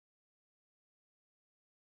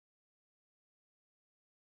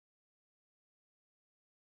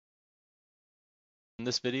In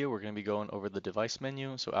this video, we're going to be going over the device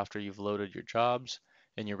menu. So after you've loaded your jobs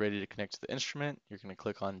and you're ready to connect to the instrument, you're going to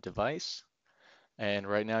click on device. And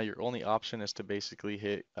right now, your only option is to basically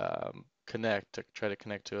hit connect to try to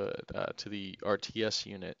connect to the RTS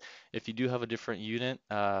unit. If you do have a different unit,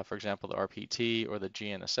 for example, the RPT or the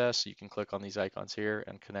GNSS, you can click on these icons here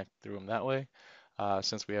and connect through them that way.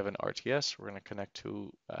 Since we have an RTS, we're going to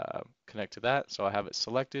connect to that. So I have it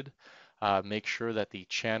selected. Make sure that the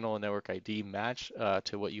channel and network ID match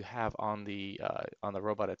to what you have on the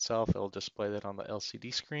robot itself. It'll display that on the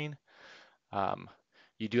LCD screen. Um,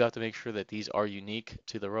 you do have to make sure that these are unique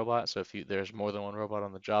to the robot. So if there's more than one robot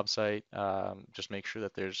on the job site, just make sure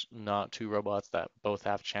that there's not two robots that both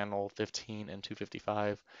have channel 15 and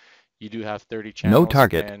 255. You do have 30 No channels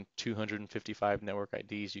target. and 255 network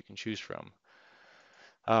IDs you can choose from.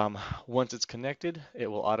 Once it's connected, it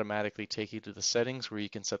will automatically take you to the settings where you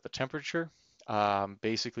can set the temperature.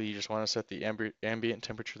 Basically, you just want to set the ambient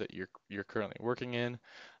temperature that you're currently working in.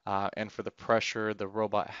 And for the pressure, the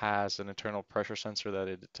robot has an internal pressure sensor that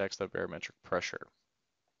it detects the barometric pressure.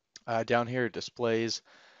 Down here, it displays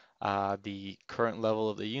the current level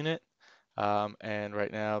of the unit. And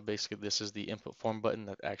right now, basically, this is the input form button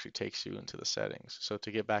that actually takes you into the settings. So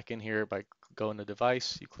to get back in here, by going to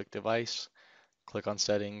device, you click device, click on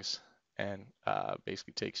settings, and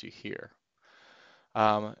basically takes you here.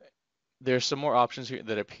 There's some more options here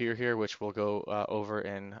that appear here, which we'll go over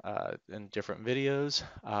in different videos.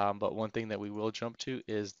 But one thing that we will jump to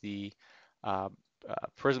is the uh,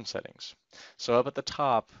 Prism settings. So up at the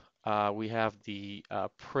top, we have the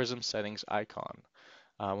Prism settings icon.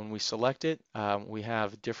 When we select it, we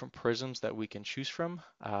have different prisms that we can choose from.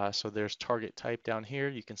 So there's target type down here.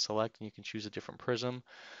 You can select and you can choose a different prism.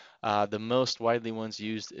 The most widely ones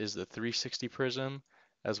used is the 360 prism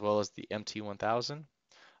as well as the MT1000.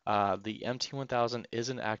 The MT1000 is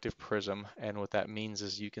an active prism, and what that means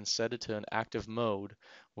is you can set it to an active mode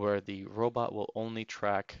where the robot will only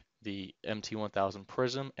track the MT1000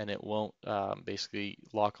 prism, and it won't basically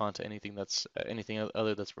lock onto anything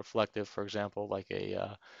other that's reflective. For example, like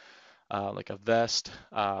a vest,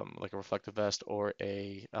 like a reflective vest, or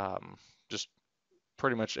a just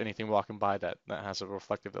pretty much anything walking by that has a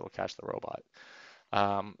reflective that will catch the robot.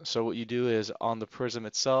 So what you do is on the prism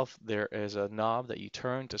itself, there is a knob that you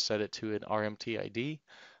turn to set it to an RMT ID.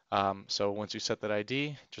 So once you set that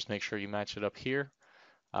ID, just make sure you match it up here,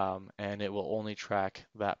 and it will only track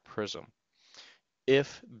that prism.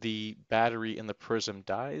 If the battery in the prism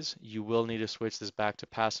dies, you will need to switch this back to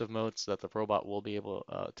passive mode so that the robot will be able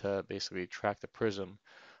to basically track the prism,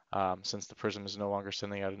 since the prism is no longer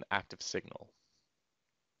sending out an active signal.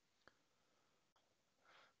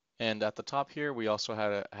 And at the top here, we also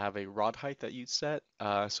have a rod height that you'd set.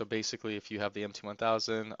 So basically, if you have the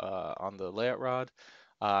MT1000 on the layout rod,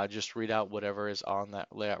 just read out whatever is on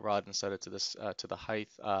that layout rod and set it to this to the height.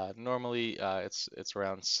 Normally, it's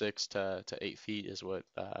around 6 to 8 feet is what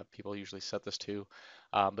people usually set this to,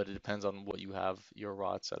 but it depends on what you have your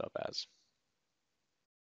rod set up as.